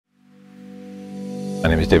My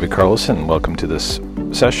name is David Carlson and welcome to this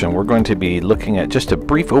session. We're going to be looking at just a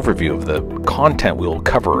brief overview of the content we will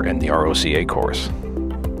cover in the ROCA course.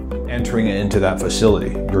 Entering into that facility,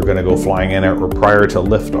 you're going to go flying in or prior to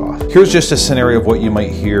liftoff. Here's just a scenario of what you might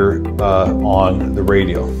hear on the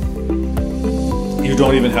radio. You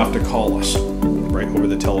don't even have to call us, right over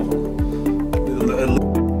the telephone.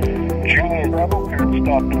 Juliet Bravo, cleared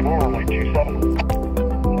stop and go, runway 27.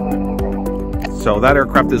 So that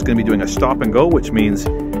aircraft is going to be doing a stop and go, which means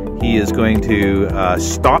he is going to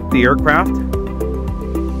stop the aircraft.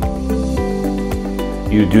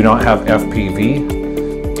 You do not have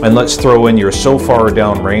FPV. And let's throw in you're so far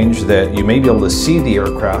down range that you may be able to see the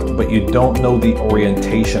aircraft, but you don't know the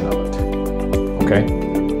orientation of it, okay?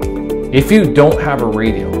 If you don't have a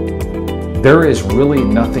radio, there is really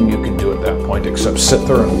nothing you can do at that point except sit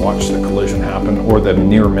there and watch the collision happen or the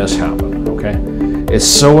near miss happen, okay? It's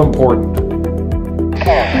so important.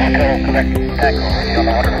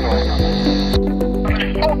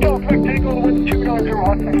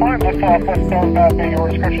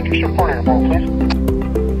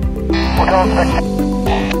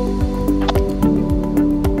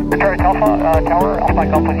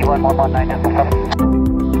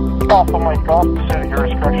 Alpha Mike Golf, set your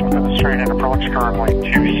instructions for the straight in approach to runway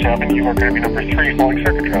 27. You are going to be number 3, following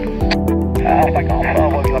circuit traffic. Alpha Golf,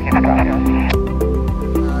 we'll be looking for traffic.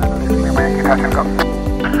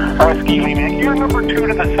 Ski Lima, you're number 2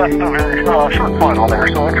 to the Cessna, very short final there,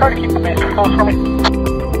 so try to keep the base close for me.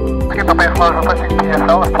 Keep the base close and pushing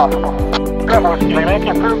PSL if possible. Bravo, Ski Lima,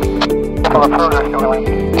 get through.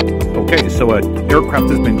 Okay, so an aircraft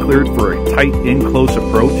has been cleared for a tight in-close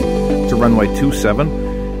approach to runway 27,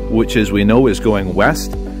 which as we know is going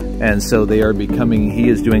west, and so they are becoming, he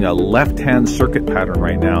is doing a left-hand circuit pattern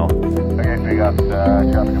right now. Okay, we got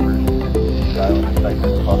traffic numbers.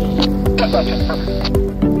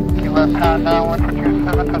 Left hand now, 1 for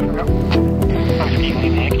 27, touch and go. Ski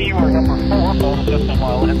Lima, you are number 4, follow the system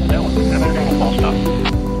while in the middle, and then go to full stop.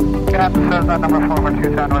 Good afternoon, says number 4 for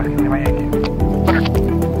 27, Ski Lima,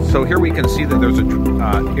 Yankee. So here we can see that there's a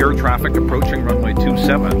air traffic approaching runway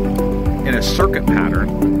 27 in a circuit pattern,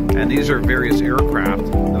 and these are various aircraft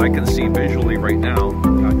that I can see visually right now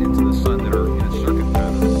in